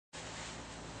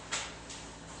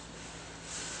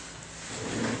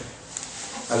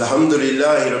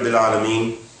Alhamdulillahi Rabbil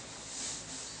Alameen.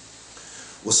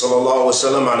 Wa sallallahu wa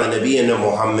sallam ala nabiyyina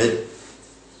Muhammad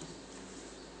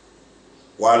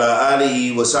wa ala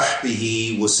alihi wa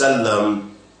sahbihi wa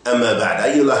sallam amma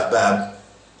ba'd. Ayyul ahbab,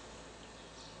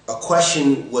 a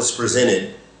question was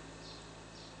presented.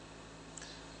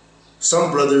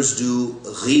 Some brothers do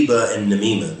Gheebah and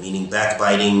Nameemah, meaning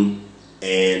backbiting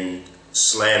and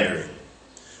slandering,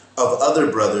 of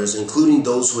other brothers, including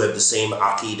those who have the same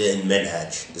Aqeedah and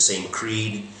Manhaj, the same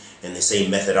creed and the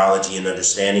same methodology and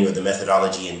understanding, or the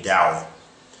methodology in da'wah.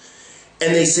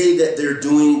 And they say that they're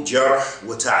doing Jarh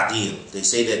wa Tabdee. They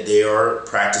say that they are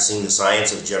practicing the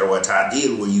science of Jarh wa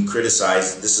Tabdee, where you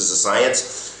criticize. This is a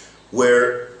science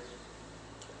where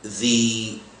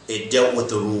it dealt with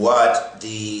the ruwat,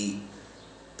 the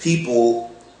people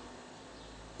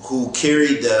who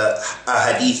carried the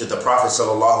hadith of the Prophet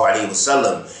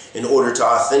ﷺ in order to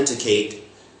authenticate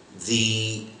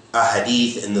the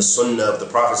hadith and the Sunnah of the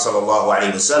Prophet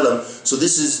ﷺ. So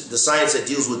this is the science that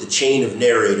deals with the chain of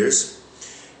narrators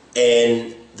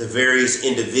and the various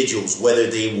individuals, whether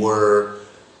they were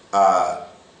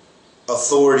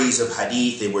authorities of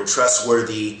hadith, they were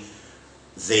trustworthy,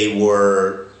 they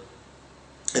were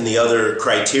in the other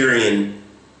criterion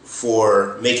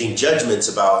for making judgments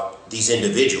about these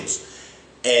individuals.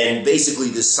 And basically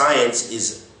the science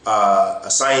is a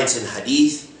science in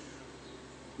hadith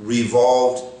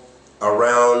revolved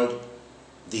around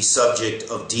the subject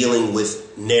of dealing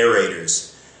with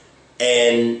narrators.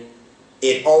 And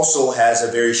it also has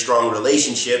a very strong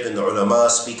relationship, and the ulama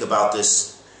speak about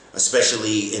this,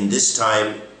 especially in this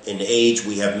time and age.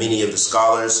 We have many of the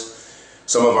scholars,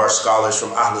 some of our scholars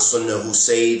from Sunnah, who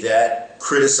say that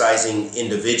criticizing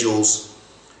individuals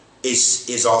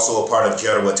is also a part of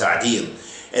Jarh wa Ta'deel.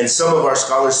 And some of our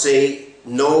scholars say,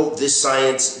 no, this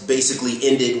science basically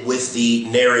ended with the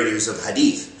narrators of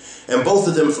hadith. And both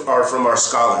of them are from our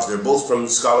scholars. They're both from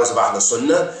scholars of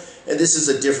Sunnah. And this is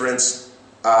a difference,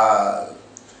 ilmiyah,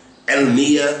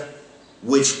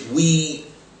 which we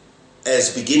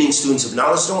as beginning students of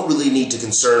knowledge don't really need to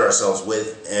concern ourselves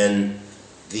with, and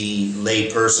the lay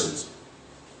persons.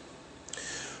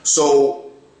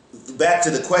 So back to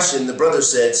the question, the brother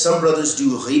said, some brothers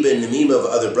do Gheebah and Nameemah of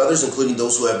other brothers, including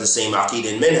those who have the same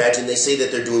Aqeedah and Manhaj, and they say that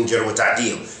they're doing Jarh wa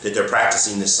Ta'deel, that they're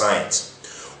practicing this science.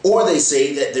 Or they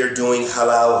say that they're doing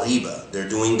Halaal Gheebah, they're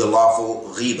doing the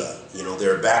lawful Gheebah,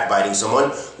 they're backbiting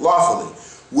someone lawfully,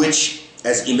 which,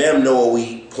 as Imam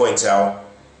Nawawi points out,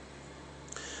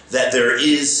 that there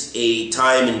is a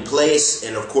time and place,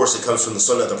 and of course it comes from the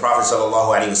Sunnah of the Prophet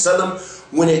ﷺ,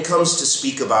 when it comes to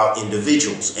speak about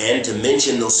individuals and to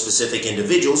mention those specific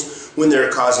individuals when they're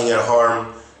causing a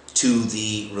harm to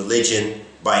the religion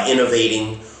by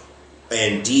innovating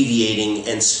and deviating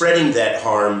and spreading that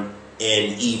harm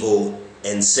and evil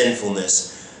and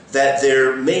sinfulness. That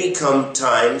there may come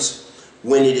times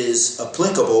when it is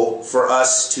applicable for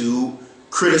us to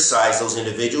criticize those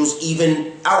individuals,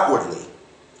 even outwardly.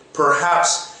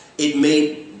 Perhaps it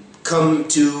may come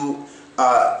to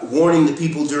warning the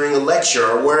people during a lecture,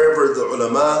 or wherever the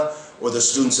ulama or the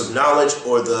students of knowledge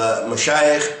or the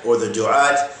mashayikh or the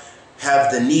du'at have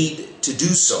the need to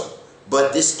do so.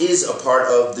 But this is a part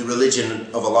of the religion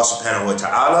of Allah subhanahu wa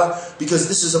ta'ala, because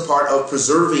this is a part of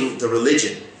preserving the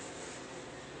religion.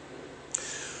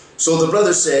 So the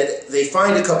brother said they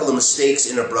find a couple of mistakes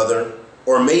in a brother,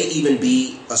 or may even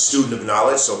be a student of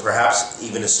knowledge, so perhaps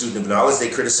even a student of knowledge they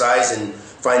criticize and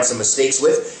find some mistakes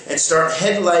with, and start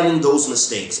headlining those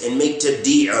mistakes and make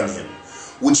tabdee on him,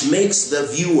 which makes the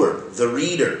viewer, the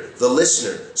reader, the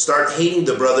listener start hating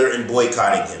the brother and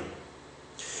boycotting him.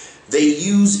 They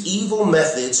use evil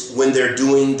methods when they're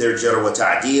doing their Jarh wa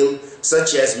Ta'deel,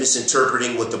 such as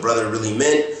misinterpreting what the brother really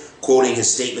meant, quoting his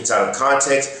statements out of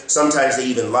context. Sometimes they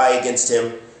even lie against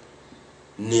him.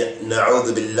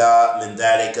 Na'udhu billah min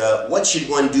dhaalika. What should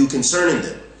one do concerning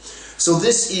them? So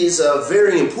this is a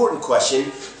very important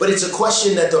question, but it's a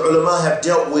question that the ulama have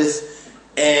dealt with,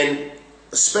 and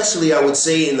especially I would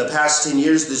say in the past 10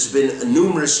 years there's been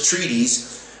numerous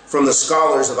treatises from the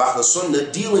scholars of Ahl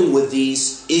Sunnah dealing with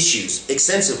these issues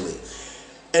extensively.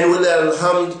 And with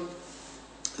alhamd,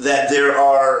 that there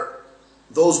are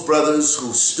those brothers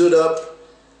who stood up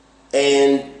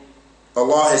and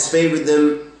Allah has favored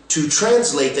them to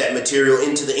translate that material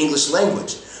into the English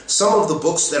language. Some of the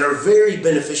books that are very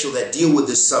beneficial that deal with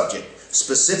this subject,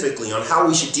 specifically on how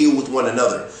we should deal with one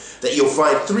another. That you'll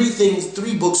find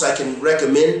three books I can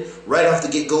recommend right off the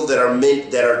get-go that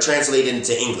are translated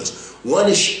into English. One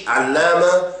is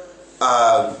Allāmah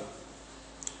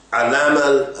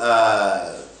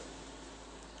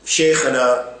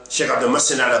Shaykhana Shaykh Abdul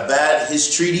Muhsin Al-Abbad, his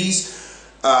treatise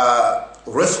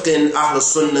رفق أهل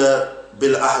السنة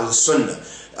بالأهل السنة.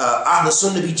 أهل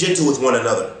السنة, be gentle with one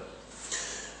another.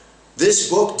 This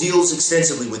book deals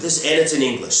extensively with this, and it's in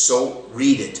English, so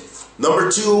read it.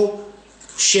 Number 2,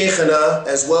 Shaykhana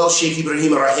as well, Shaykh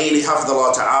Ibrahim Rahayli,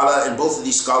 Hafidhullah Ta'ala, and both of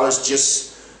these scholars,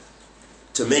 just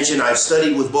to mention, I've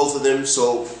studied with both of them,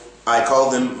 so I call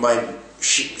them my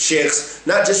sheikhs,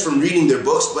 not just from reading their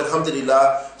books, but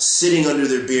alhamdulillah, sitting under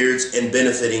their beards and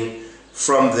benefiting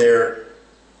from their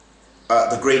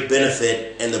the great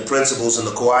benefit and the principles and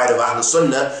the qawaid of Ahl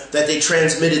Sunnah that they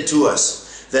transmitted to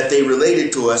us, that they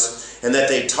related to us, and that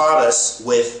they taught us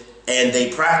with, and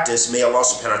they practice. May Allah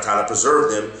subhanahu wa ta'ala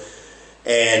preserve them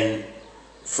and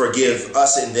forgive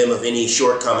us and them of any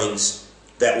shortcomings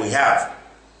that we have.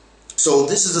 So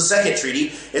this is the second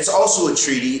treaty. It's also a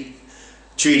treaty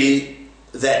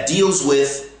that deals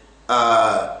with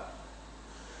how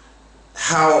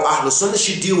Ahl Sunnah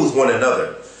should deal with one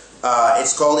another.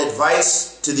 It's called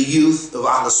Advice to the Youth of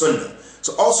Ahl Sunnah.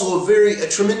 So also a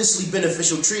tremendously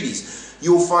beneficial treatise.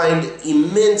 You'll find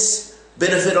immense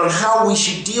benefit on how we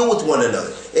should deal with one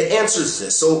another. It answers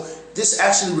this. So this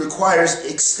actually requires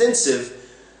extensive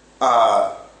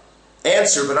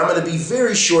answer, but I'm going to be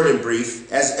very short and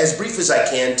brief, as brief as I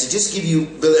can, to just give you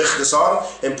bil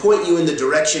ikhtisar and point you in the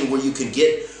direction where you can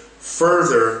get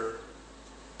further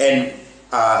and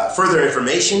further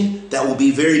information that will be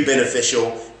very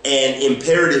beneficial and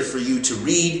imperative for you to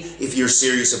read if you're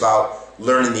serious about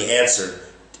learning the answer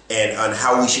and on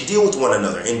how we should deal with one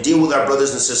another and deal with our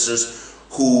brothers and sisters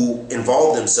who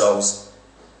involve themselves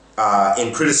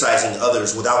in criticizing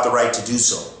others without the right to do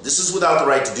so. This is without the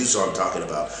right to do so I'm talking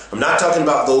about. I'm not talking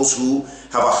about those who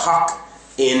have a haqq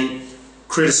in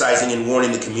criticizing and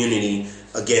warning the community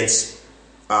against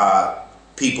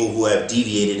people who have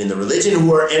deviated in the religion,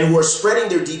 who are spreading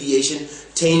their deviation,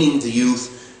 tainting the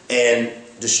youth, and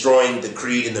destroying the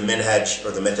creed and the manhaj,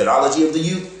 or the methodology of the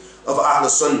youth of Ahl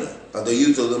Sunnah, of the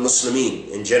youth of the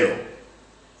Muslimin in general.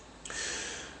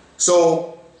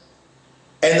 So,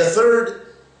 and the third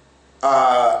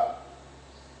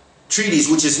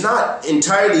treatise, which is not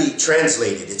entirely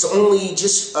translated, it's only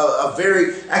just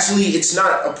actually it's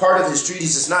not a part of his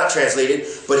treatise, it's not translated,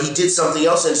 but he did something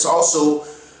else, and it's also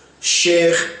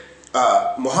Sheikh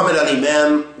Muhammad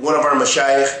al-Imam, one of our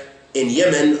mashayikh in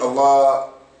Yemen, Allah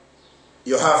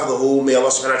yuhafidhuhu, may Allah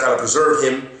subhanahu wa ta'ala preserve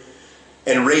him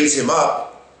and raise him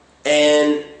up.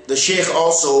 And the Sheikh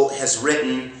also has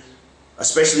written,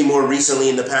 especially more recently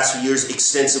in the past few years,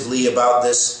 extensively about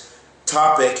this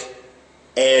topic,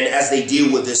 and as they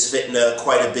deal with this fitna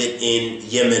quite a bit in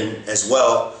Yemen as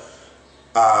well.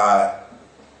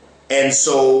 And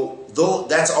so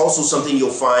that's also something you'll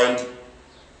find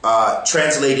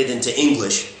translated into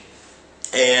English,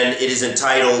 and it is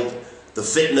entitled The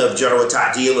Fitna of Jarh wa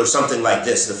Ta'deel, or something like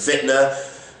this, the fitna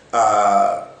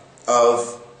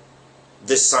of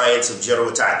this science of Jarh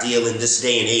wa Ta'deel in this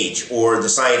day and age, or the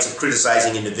science of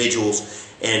criticizing individuals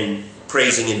and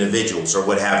praising individuals, or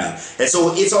what have you. And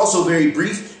so it's also very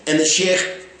brief, and the Sheikh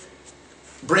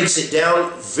breaks it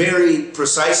down very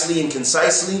precisely and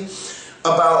concisely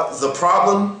about the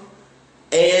problem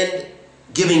and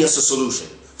giving us a solution.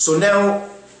 So now,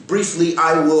 briefly,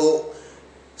 I will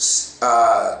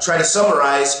try to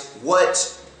summarize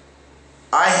what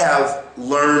I have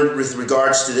learned with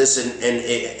regards to this,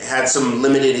 and had some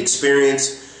limited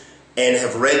experience, and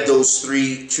have read those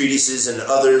 3 treatises and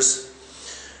others.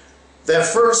 That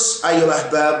first, ayyuhal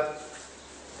ahbab,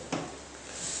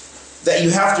 that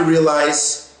you have to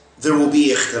realize there will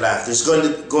be ikhtilaf. There's going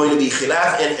to be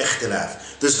khilaf and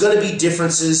ikhtilaf. There's going to be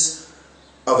differences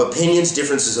of opinions,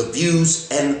 differences of views,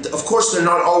 and of course they're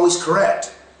not always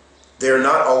correct. They're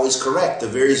not always correct. The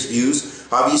various views,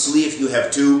 obviously, if you have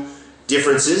 2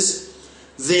 differences,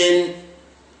 then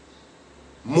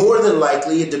more than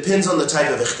likely, it depends on the type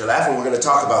of ikhtilaf, and we're going to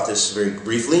talk about this very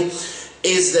briefly,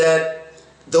 is that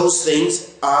those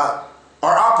things are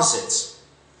opposites.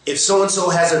 If so-and-so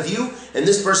has a view, and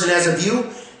this person has a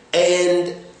view,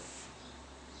 and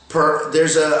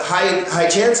there's a high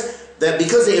chance that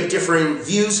because they have differing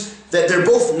views, that they're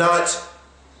both not,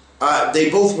 they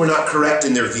both were not correct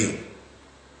in their view.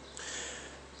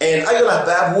 And ayyuhal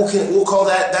ahbab, we'll call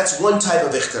that's one type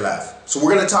of ikhtilaf. So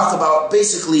we're going to talk about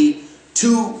basically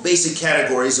 2 basic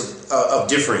categories of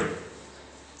differing.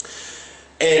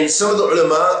 And some of the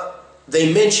ulama,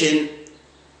 they mention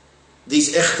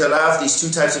these ikhtilaf, these 2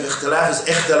 types of ikhtilaf, is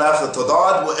ikhtilaf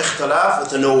al-tadad wa ikhtilaf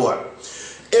al-tanawwu'.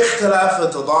 Ikhtilaf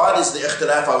al-tadad is the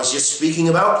ikhtilaf I was just speaking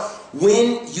about,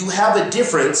 when you have a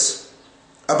difference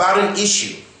about an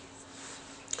issue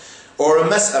or a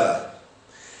mas'ala,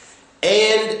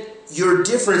 and your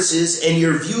differences and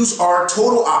your views are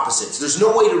total opposites. There's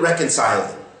no way to reconcile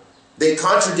them. They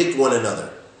contradict one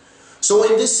another. So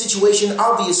in this situation,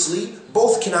 obviously,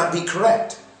 both cannot be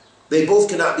correct. They both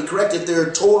cannot be correct if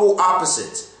they're total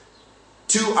opposites.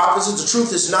 Two opposites. The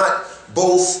truth is not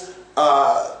both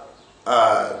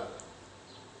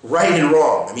right and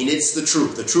wrong. I mean, it's the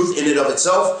truth. The truth in and of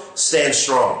itself stands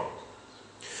strong.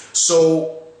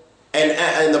 So,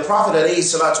 and the Prophet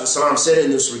ﷺ said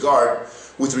in this regard,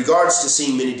 with regards to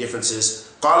seeing many differences,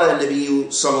 قال النبي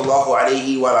صلى الله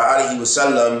عليه وآله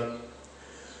وسلم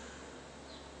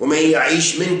ومن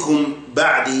يعيش منكم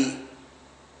بعدي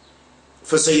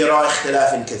فسيرى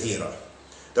اختلافا كثيرا.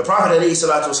 The Prophet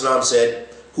ﷺ said,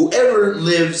 whoever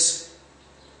lives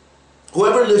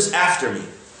after me,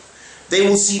 they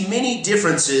will see many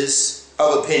differences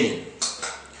of opinion.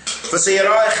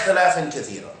 فسيرى اختلافا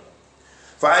كثيرا.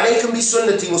 فعليكم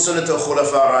بسنتي وسنة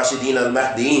الخلفاء الراشدين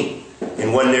المهديين.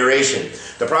 In one narration,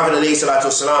 the Prophet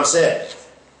ﷺ said,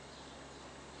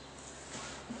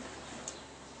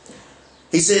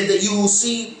 he said that you will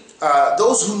see,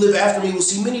 those who live after me will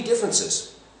see many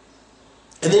differences.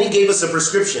 And then he gave us a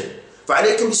prescription.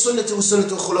 فَعَلَيْكُمْ بِسُنَّةِ وَسُنَّةِ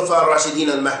الْخُلَفَاءِ الرَّاشِدِينَ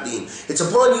الْمَهْدِينَ. It's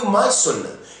upon you my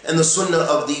sunnah and the sunnah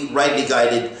of the rightly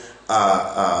guided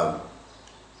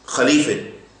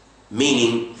Khalifate,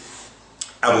 meaning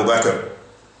Abu Bakr,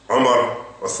 Umar,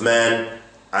 Uthman,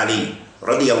 Ali,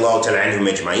 radiyallahu ta'ala anhum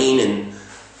ajma'een,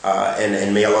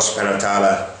 and may Allah subhanahu wa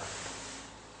ta'ala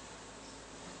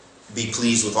be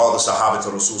pleased with all the Sahaba to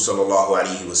Rasul sallallahu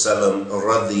alayhi wa sallam,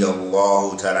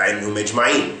 radiyallahu ta'ala anhum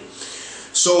ajma'een.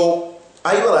 So,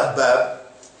 ILLAAHA,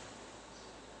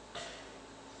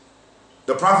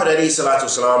 the Prophet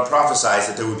ﷺ prophesied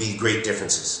that there would be great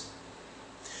differences.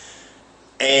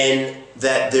 And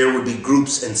that there would be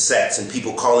groups and sects and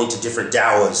people calling to different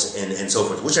da'was and so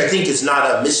forth, which I think is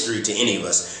not a mystery to any of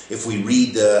us if we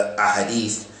read the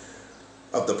ahadith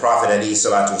of the Prophet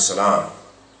ﷺ.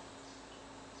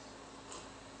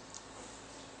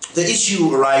 The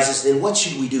issue arises, then what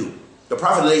should we do? The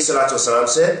Prophet ﷺ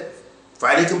said,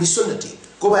 فَعَلَيْكُمْ بِسُنَّتِي.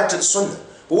 Go back to the sunnah.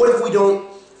 But what if we don't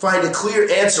find a clear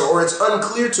answer, or it's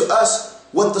unclear to us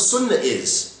what the sunnah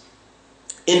is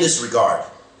in this regard?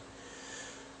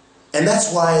 And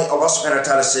that's why Allah subhanahu wa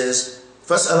ta'ala says,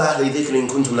 فَاسْأَلْ أَهْلِ ذِكْرٍ إِن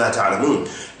كُنتُمْ لَا تَعْلَمُونَ.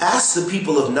 Ask the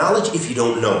people of knowledge if you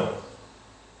don't know.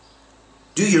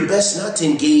 Do your best not to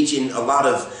engage in a lot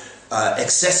of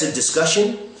excessive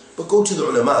discussion, but go to the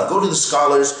ulama, go to the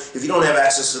scholars. If you don't have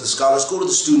access to the scholars, go to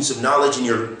the students of knowledge in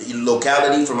your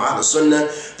locality from Ahl Sunnah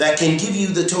that can give you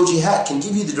the tawjihat, can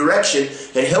give you the direction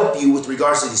and help you with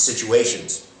regards to these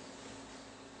situations.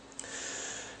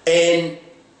 And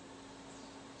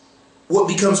what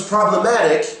becomes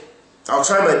problematic, I'll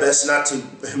try my best not to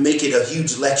make it a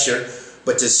huge lecture,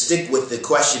 but to stick with the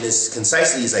question as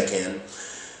concisely as I can.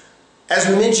 As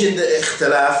we mentioned, the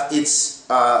ikhtilaf, it's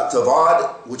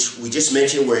tadad, which we just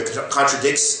mentioned, where it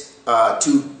contradicts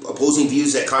two opposing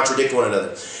views that contradict one another.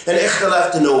 And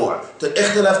ikhtilaf tanawwu'. The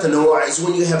ikhtilaf tanawwu' is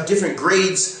when you have different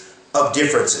grades of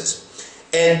differences.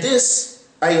 And this,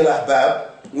 ILLAAHA,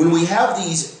 when we have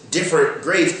these different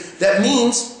grades, that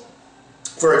means,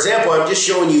 for example, I'm just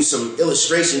showing you some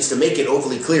illustrations to make it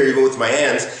hopefully clear, even with my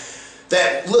hands,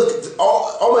 that look,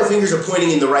 all my fingers are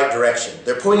pointing in the right direction.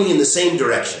 They're pointing in the same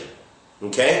direction.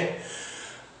 Okay?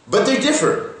 But they're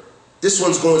different. This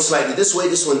one's going slightly this way,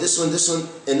 this one,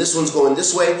 and this one's going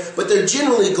this way, but they're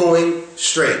generally going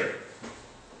straight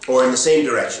or in the same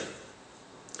direction.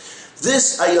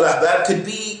 This, ILLAAHA, could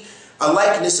be a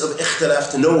likeness of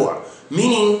ikhtilaf tanawwu',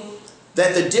 meaning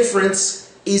that the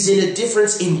difference is in a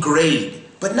difference in grade,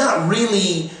 but not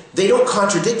really, they don't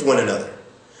contradict one another.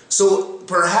 So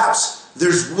perhaps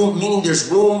there's room, meaning there's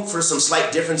room for some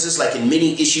slight differences, like in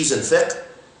many issues in fiqh.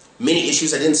 Many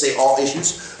issues, I didn't say all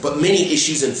issues, but many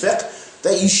issues in fiqh,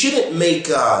 that you shouldn't make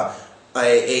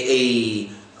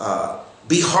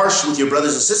be harsh with your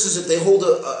brothers and sisters if they hold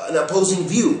an opposing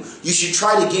view. You should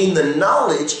try to gain the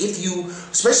knowledge,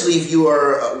 especially if you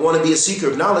want to be a seeker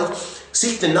of knowledge.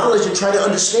 Seek the knowledge and try to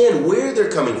understand where they're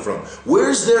coming from.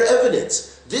 Where's their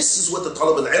evidence? This is what the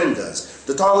talib al-ilm does.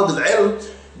 The talib al-ilm,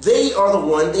 they are the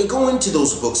one, they go into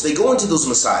those books, they go into those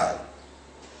masail,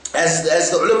 as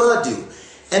the ulama do.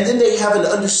 And then they have an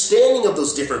understanding of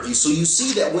those different views. So you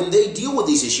see that when they deal with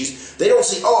these issues, they don't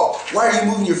say, oh, why are you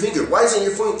moving your finger? Why isn't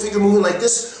your finger moving like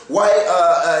this? Why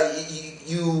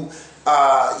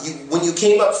when you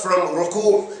came up from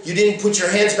ruku', you didn't put your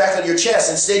hands back on your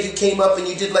chest. Instead, you came up and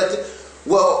you did like this.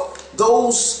 Well,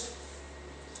 those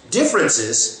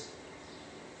differences,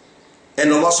 and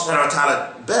Allah subhanahu wa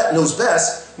ta'ala knows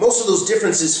best, most of those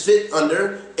differences fit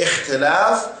under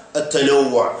ikhtilaf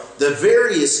at-tanawwu', the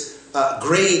various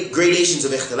gradations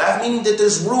of ikhtilaf, meaning that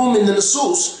there's room in the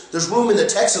nusus, there's room in the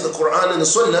text of the Quran and the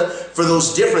Sunnah for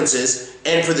those differences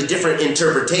and for the different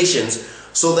interpretations,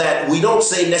 so that we don't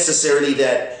say necessarily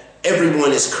that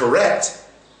everyone is correct,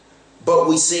 but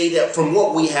we say that from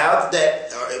what we have,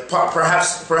 that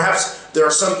perhaps there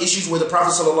are some issues where the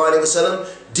Prophet ﷺ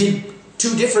did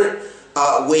two different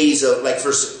ways of, like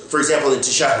for example in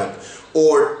tashahhud,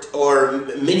 or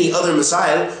many other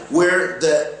masail where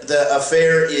the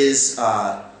affair is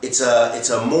it's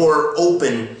a more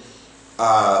open,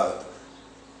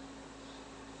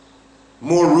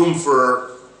 more room for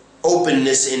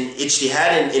openness in ijtihad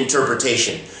and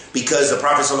interpretation, because the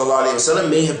Prophet ﷺ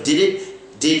may have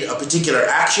did a particular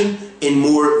action in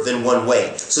more than one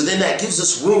way. So then that gives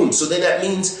us room. So then that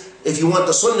means if you want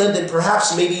the Sunnah, then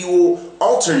perhaps maybe you will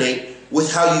alternate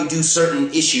with how you do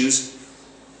certain issues,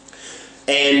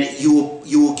 and you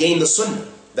will gain the Sunnah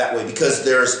that way, because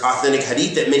there's authentic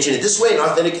hadith that mention it this way and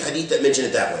authentic hadith that mention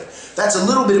it that way. That's a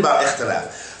little bit about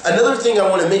ikhtilaf. Another thing I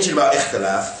want to mention about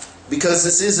ikhtilaf, because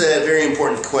this is a very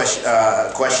important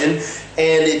question,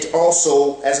 and it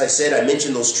also, as I said, I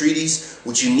mentioned those treaties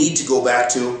which you need to go back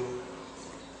to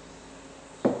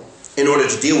in order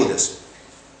to deal with this.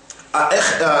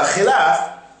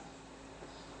 Khilaf,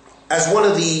 as one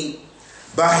of the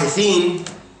bahithin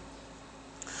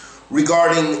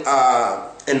regarding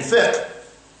and fiqh,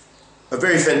 a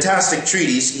very fantastic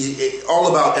treatise, all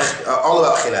about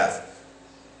khilaf.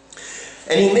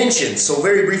 And he mentions, so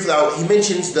very briefly, he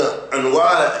mentions the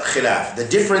anwa khilaf, the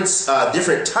different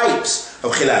types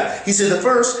of khilaf. He said the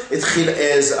first is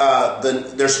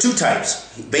there's two types.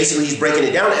 Basically, he's breaking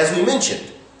it down as we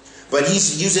mentioned, but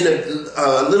he's using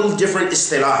a little different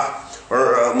istilah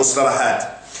or mustalahat.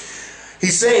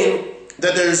 He's saying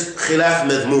that there's khilaf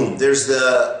madhmoom. There's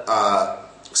the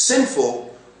sinful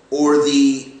or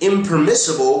the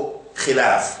impermissible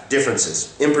khilaf,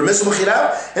 differences. Impermissible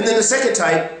khilaf. And then the second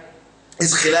type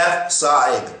is khilaf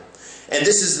sa'ib. And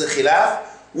this is the khilaf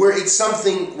where it's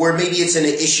something where maybe it's an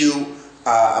issue,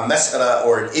 a mas'ala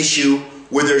or an issue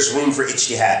where there's room for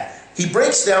ijtihad. He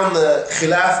breaks down the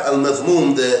khilaf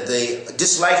al-madhmoom, the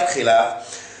disliked khilaf.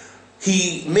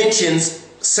 He mentions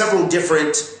several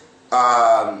different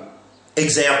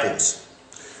examples.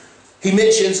 He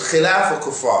mentions khilaf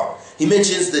al-kuffar. He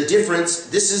mentions the difference.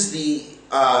 This is the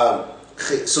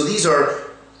so these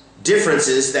are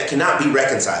differences that cannot be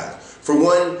reconciled. For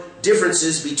one,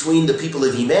 differences between the people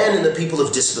of Iman and the people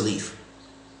of disbelief.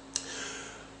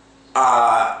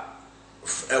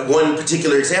 One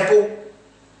particular example,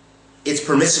 it's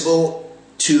permissible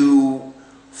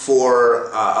for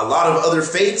a lot of other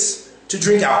faiths to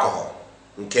drink alcohol,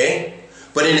 okay?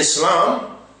 But in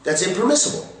Islam, that's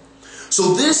impermissible.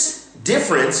 So this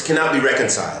difference cannot be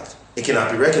reconciled. It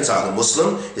cannot be reconciled. A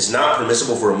Muslim, is not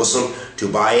permissible for a Muslim to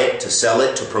buy it, to sell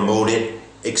it, to promote it,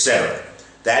 etc.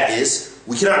 That is,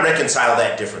 we cannot reconcile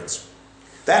that difference.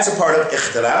 That's a part of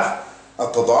ikhtilaf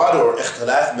al-tadad or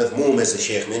ikhtilaf madhmoom, as the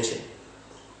Shaykh mentioned.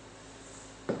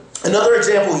 Another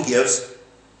example he gives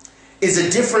is a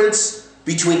difference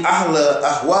between ahl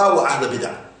ahwa wa ahl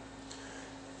bid'ah.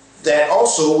 That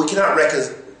also we cannot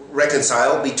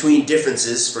reconcile between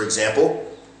differences. For example,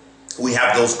 we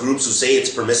have those groups who say it's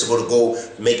permissible to go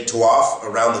make tawaf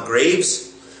around the graves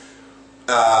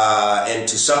and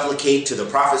to supplicate to the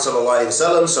Prophet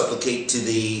ﷺ, supplicate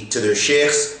to their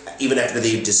sheikhs even after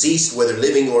they've deceased, whether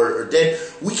living or dead.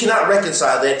 We cannot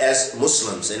reconcile that as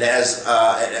Muslims and as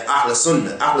Ahl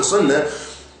Sunnah. Ahl Sunnah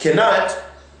cannot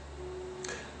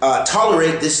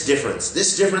tolerate this difference.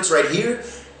 This difference right here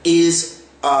is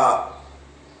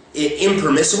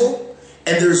impermissible,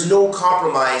 and there's no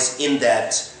compromise in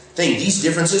that thing. These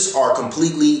differences are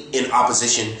completely in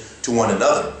opposition to one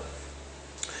another.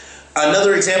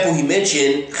 Another example he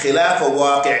mentioned, خلاف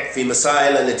الواقع في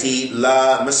مسائل التي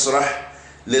لا مسرح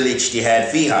للاجتهاد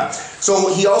فيها. So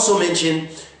he also mentioned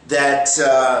that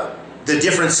the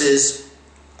differences,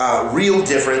 real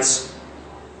difference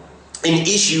in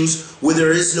issues where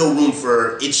there is no room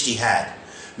for ijtihad,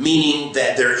 meaning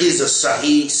that there is a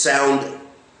sahih, sound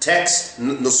text,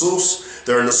 nusus.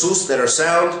 There are nusus that are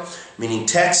sound, meaning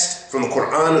text from the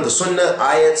Quran or the Sunnah,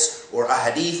 ayats or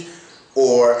ahadith,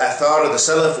 or athar of the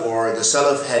Salaf, or the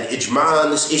Salaf had ijma'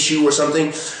 on this issue or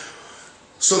something.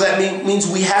 So that means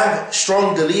we have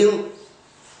strong dalil.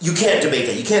 You can't debate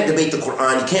that. You can't debate the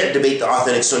Quran. You can't debate the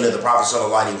authentic Sunnah of the Prophet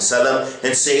ﷺ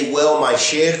and say, well, my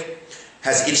sheikh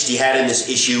has ijtihad in this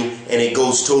issue and it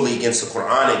goes totally against the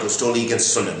Quran, it goes totally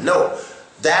against the Sunnah. No,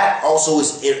 that also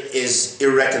is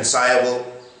irreconcilable.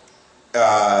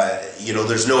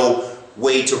 There's no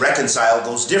way to reconcile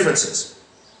those differences.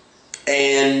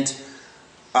 And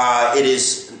it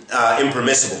is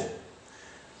impermissible.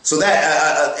 So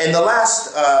that, and the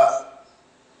last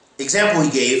example he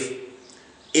gave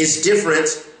is different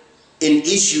in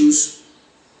issues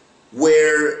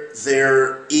where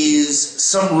there is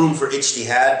some room for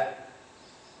ijtihad,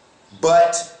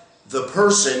 but the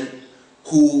person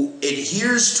who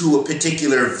adheres to a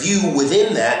particular view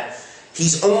within that,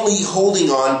 he's only holding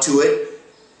on to it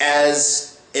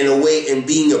as, in a way, in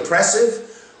being oppressive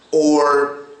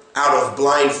or out of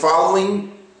blind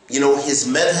following, you know, his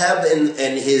madhab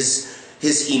and his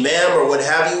imam or what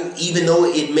have you, even though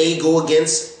it may go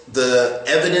against the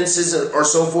evidences or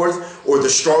so forth, or the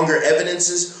stronger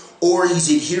evidences, or he's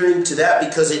adhering to that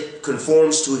because it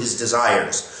conforms to his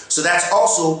desires. So that's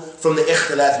also from the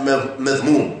ikhtilaf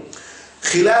madhmoom.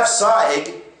 Khilaf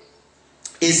sa'ig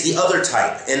is the other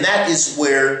type, and that is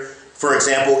where, for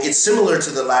example, it's similar to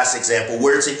the last example,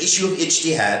 where it's an issue of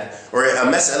ijtihad, or a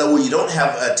mas'ala where you don't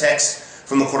have a text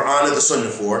from the Quran or the Sunnah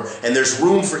for, and there's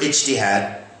room for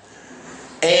ijtihad,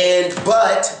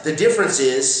 but the difference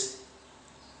is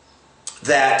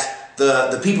that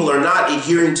the people are not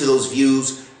adhering to those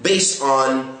views based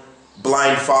on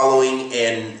blind following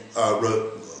and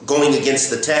going against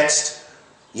the text,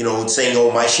 you know, saying,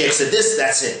 oh, my sheikh said this,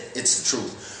 that's it, it's the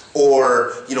truth.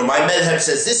 Or, you know, my madhab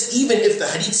says this, even if the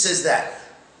hadith says that.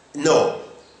 No.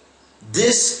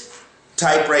 This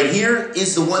type right here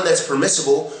is the one that's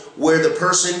permissible, where the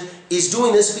person is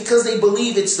doing this because they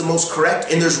believe it's the most correct,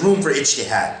 and there's room for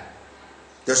ijtihad.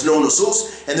 There's no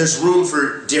nusus, and there's room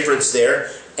for difference there,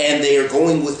 and they are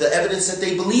going with the evidence that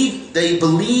they believe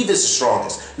is the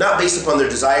strongest. Not based upon their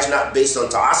desires, not based on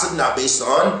ta'asub, not based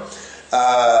on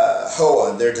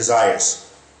hawa, their desires.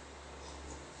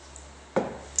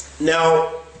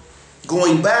 Now,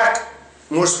 going back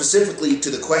more specifically to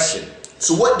the question,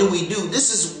 so what do we do?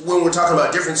 This is when we're talking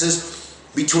about differences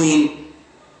between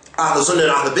Ahl Sunnah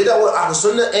and Ahl Bid'ah, or Ahl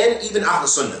Sunnah and even Ahl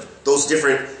Sunnah. Those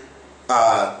different,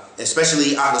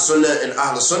 especially Ahl Sunnah and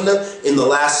Ahl Sunnah, in the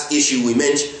last issue we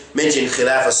mentioned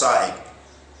Khilaf Sa'ig.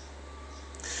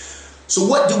 So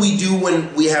what do we do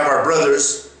when we have our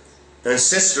brothers and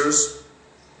sisters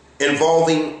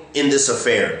involving in this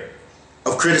affair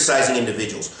of criticizing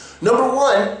individuals? Number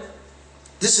one,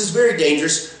 this is very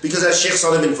dangerous because, as Sheikh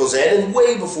Salih bin Fawzan, and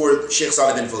way before Sheikh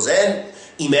Salih bin Fawzan,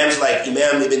 Imams like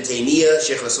Imam Ibn Taymiyyah,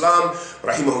 Sheikh al-Islam,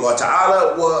 rahimahullah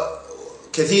ta'ala, wa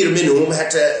kathir minhum,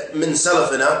 hatta min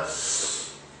salafina,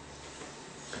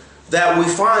 that we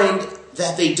find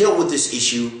that they dealt with this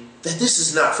issue, that this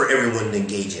is not for everyone to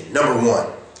engage in, number one.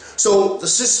 So the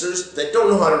sisters that don't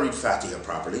know how to read Fatiha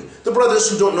properly, the brothers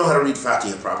who don't know how to read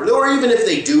Fatiha properly, or even if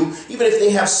they do, even if they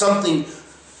have something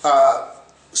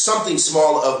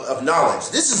small of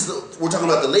knowledge. We're talking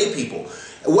about the lay people.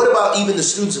 What about even the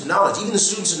students of knowledge? Even the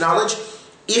students of knowledge,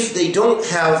 if they don't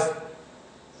have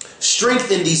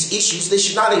strength in these issues, they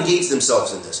should not engage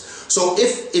themselves in this. So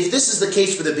if this is the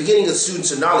case for the beginning of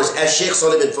students of knowledge, as Sheikh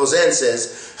Salih bin Fawzan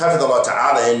says, Hafidhullah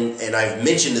Ta'ala, and I've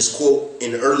mentioned this quote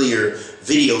in earlier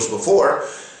videos before,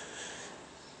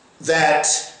 that,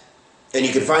 and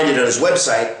you can find it on his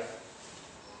website,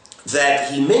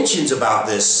 that he mentions about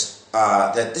this,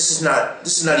 that this is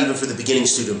not even for the beginning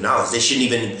student of knowledge. They shouldn't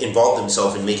even involve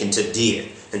themselves in making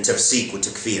tabdee and tafseeq with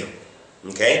takfir.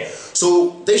 Okay?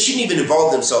 So they shouldn't even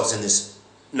involve themselves in this,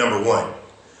 number one.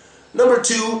 Number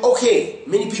two, okay,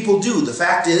 many people do. The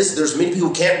fact is, there's many people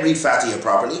who can't read Fatiha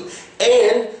properly,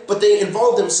 but they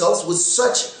involve themselves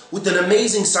with an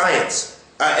amazing science,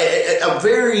 a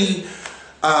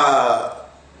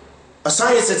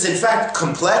science that's in fact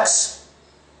complex,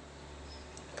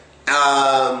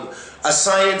 a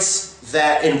science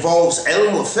that involves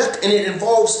ilm wa fiqh, and it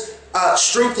involves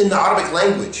strength in the Arabic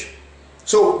language.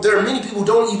 So there are many people who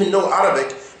don't even know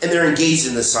Arabic, and they're engaged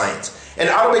in this science. And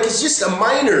Arabic is just a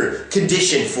minor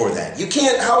condition for that.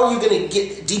 How are you going to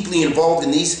get deeply involved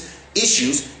in these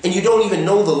issues, and you don't even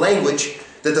know the language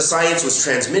that the science was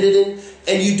transmitted in,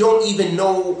 and you don't even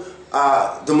know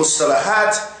the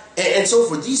mustalahat, and so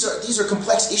forth. These are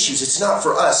complex issues. It's not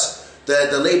for us,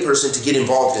 the layperson, to get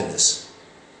involved in this.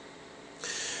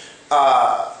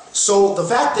 So the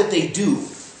fact that they do,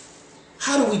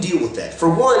 how do we deal with that? For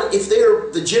one, if they're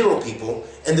the general people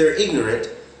and they're ignorant,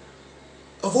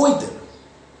 avoid them.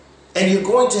 And you're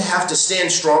going to have to stand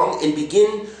strong and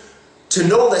begin to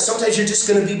know that sometimes you're just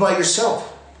going to be by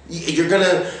yourself. You're going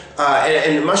to,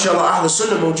 and mashallah, Ahl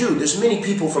Sunnah mawjood. There's many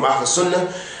people from Ahl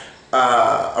Sunnah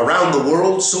around the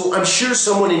world. So I'm sure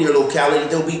someone in your locality,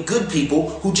 there'll be good people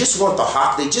who just want the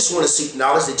haqq. They just want to seek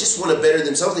knowledge. They just want to better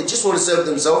themselves. They just want to save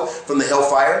themselves from the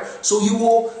hellfire. So you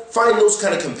will find those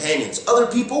kind of companions. Other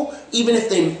people, even if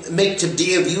they make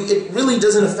tabdee of you, it really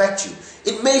doesn't affect you.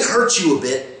 It may hurt you a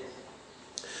bit,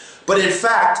 but in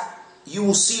fact, you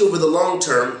will see over the long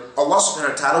term, Allah subhanahu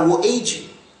wa ta'ala will aid you.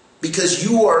 Because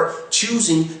you are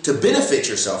choosing to benefit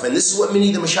yourself. And this is what many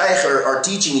of the mashayikh are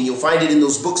teaching, and you'll find it in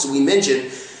those books that we mentioned,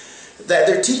 that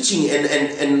they're teaching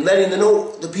and letting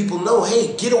the people know,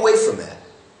 hey, get away from that.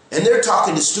 And they're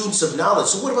talking to students of knowledge.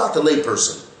 So what about the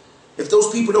layperson? If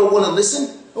those people don't want to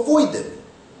listen, avoid them.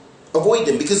 Avoid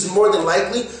them, because more than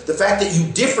likely, the fact that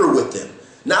you differ with them,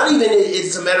 not even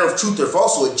it's a matter of truth or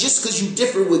falsehood, just because you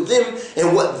differ with them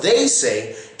and what they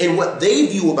say and what they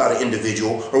view about an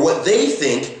individual or what they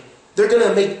think, they're going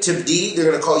to make Tabdee, they're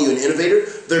going to call you an innovator,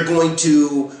 they're going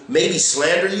to maybe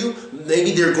slander you,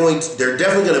 maybe they're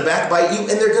definitely going to backbite you,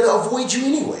 and they're going to avoid you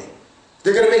anyway.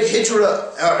 They're going to make hijra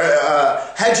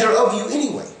of you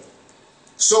anyway.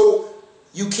 So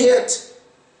you can't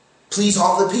please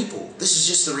all the people. This is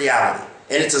just the reality.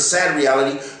 And it's a sad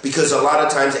reality, because a lot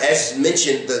of times, as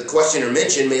mentioned, the questioner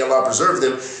mentioned, may Allah preserve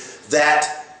them,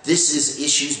 that this is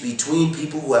issues between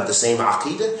people who have the same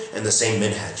aqeedah and the same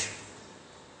manhaj.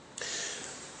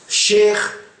 Sheikh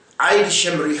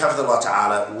Shamri Hafidhullah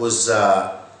Ta'ala was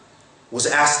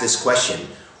asked this question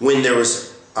when there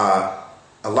was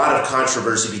a lot of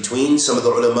controversy between some of the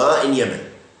ulama in Yemen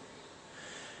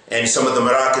and some of the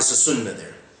Marakis of Sunnah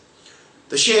there.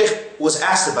 The Sheikh was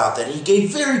asked about that, and he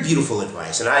gave very beautiful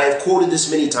advice, and I have quoted this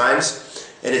many times,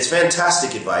 and it's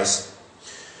fantastic advice.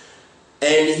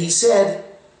 And he said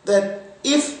that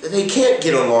if they can't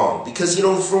get along, because,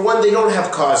 for one, they don't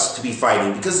have cause to be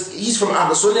fighting, because he's from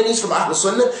Ahl Sunnah and he's from Ahl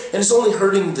Sunnah, and it's only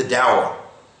hurting the dawah,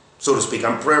 so to speak.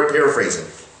 I'm paraphrasing.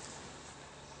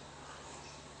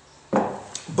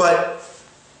 But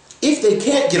if they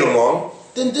can't get along,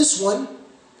 then this one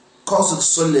calls it the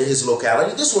Sunnah in his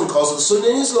locality, this one calls it the Sunnah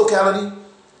in his locality.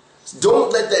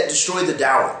 Don't let that destroy the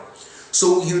dawah.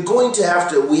 So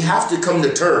we have to come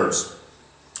to terms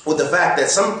with the fact that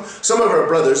some of our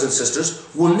brothers and sisters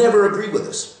will never agree with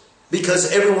us,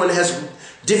 because everyone has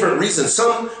different reasons.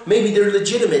 Some, maybe they're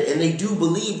legitimate and they do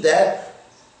believe that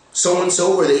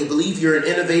so-and-so, or they believe you're an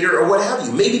innovator or what have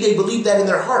you. Maybe they believe that in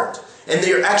their heart, and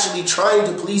they're actually trying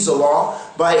to please Allah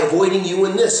by avoiding you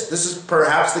in this. This is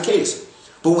perhaps the case.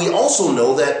 But we also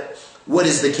know that what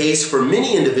is the case for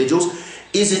many individuals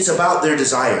is it's about their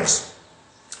desires.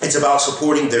 It's about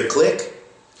supporting their clique.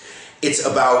 It's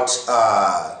about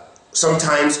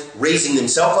sometimes raising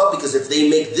themselves up, because if they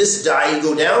make this da'i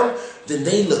go down, then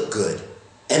they look good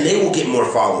and they will get more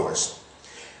followers.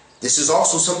 This is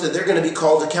also something they're going to be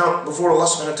called to account before Allah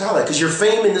subhanahu wa ta'ala, because your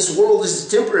fame in this world is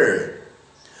temporary.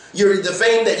 The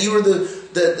fame that you were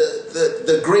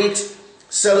the great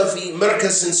Salafi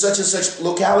markaz in such and such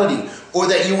locality, or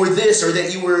that you were this, or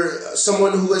that you were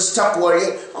someone who has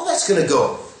taqwa, all that's going to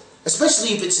go.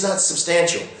 Especially if it's not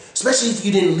substantial. Especially if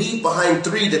you didn't leave behind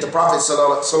 3 that the Prophet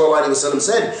ﷺ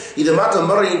said.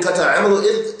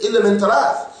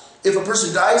 If a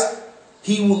person dies,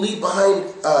 he will leave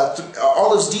behind,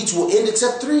 all his deeds will end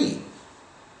except 3.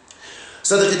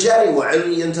 صدق جاري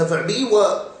وعلم ينتفع به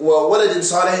وولد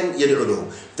صالح يدعو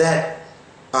له. That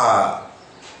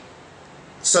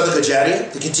صدقة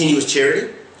جارية, the continuous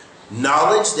charity,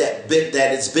 knowledge that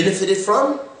it's benefited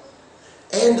from,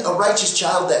 and a righteous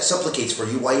child that supplicates for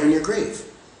you while you're in your grave.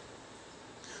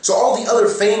 So all the other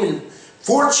fame and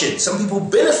fortune, some people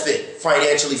benefit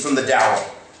financially from the dawah.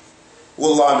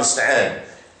 Wallah musta'an.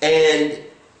 And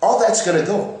all that's going to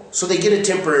go. So they get a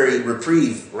temporary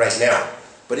reprieve right now.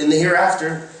 But in the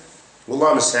hereafter,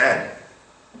 wallah musta'an.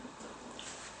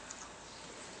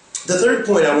 The third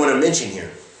point I want to mention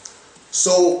here.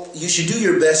 So you should do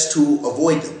your best to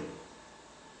avoid them,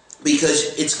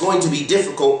 because it's going to be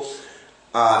difficult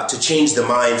to change the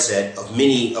mindset of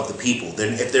many of the people.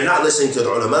 Then, if they're not listening to the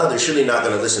ulama, they're surely not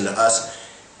going to listen to us.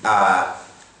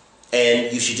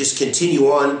 And you should just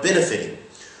continue on benefiting.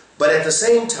 But at the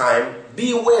same time,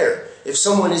 be aware if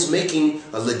someone is making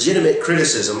a legitimate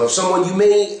criticism of someone you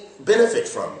may benefit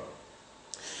from.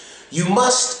 You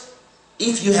must,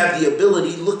 if you have the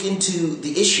ability, look into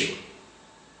the issue.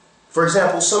 For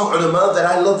example, some ulama that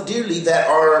I love dearly, that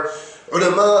are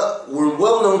ulama, were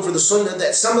well known for the sunnah,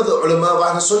 that some of the ulama of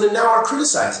Ahl Sunnah now are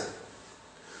criticizing.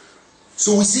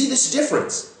 So we see this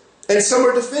difference, and some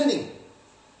are defending.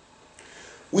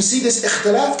 We see this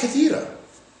ikhtilaf kathira.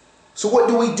 So what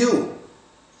do?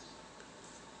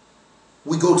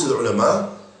 We go to the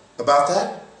ulama about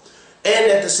that,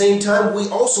 and at the same time, we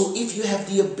also, if you have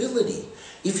the ability,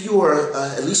 if you are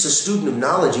at least a student of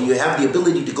knowledge and you have the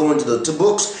ability to go into the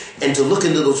books and to look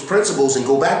into those principles and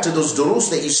go back to those durus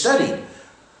that you studied,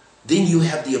 then you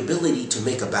have the ability to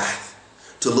make a bahth,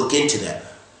 to look into that.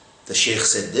 The sheikh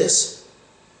said this.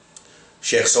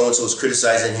 Sheikh so-and-so is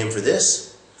criticizing him for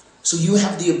this. So you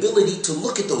have the ability to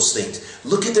look at those things.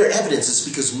 Look at their evidence. It's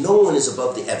because no one is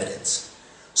above the evidence.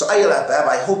 So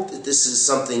I hope that this is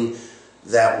something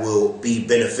that will be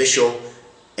beneficial.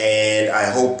 And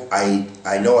I hope,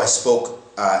 I know I spoke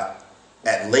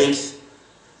at length.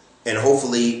 And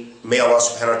hopefully, may Allah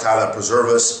subhanahu wa ta'ala preserve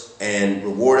us and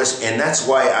reward us. And that's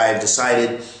why I've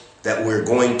decided that we're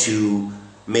going to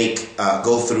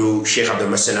go through Sheikh Abdul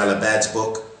Muhsin Al-Abad's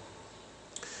book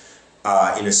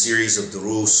in a series of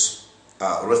durus,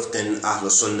 Rifqin Ahl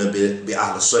Sunnah bi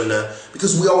Ahl Sunnah,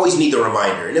 because we always need the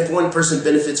reminder. And if one person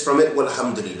benefits from it, well,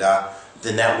 alhamdulillah,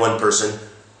 then that one person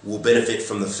will benefit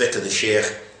from the fiqh of the Sheikh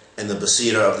and the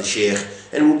basira of the Sheikh,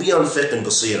 and will be on fiqh and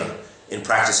basira in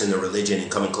practicing their religion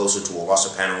and coming closer to Allah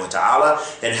subhanahu wa ta'ala,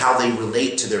 and how they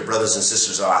relate to their brothers and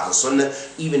sisters of Ahl Sunnah,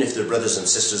 even if their brothers and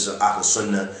sisters of Ahl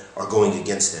Sunnah are going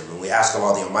against them. And we ask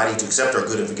Allah the Almighty to accept our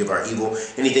good and forgive our evil.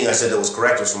 Anything I said that was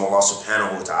correct was from Allah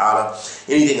subhanahu wa ta'ala.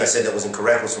 Anything I said that was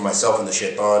incorrect was from myself and the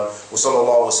shaitan. Wa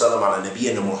sallallahu wa sallam ala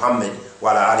nabiyyina Muhammad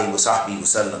wa ala alihi wa sahbihi wa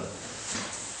sallam.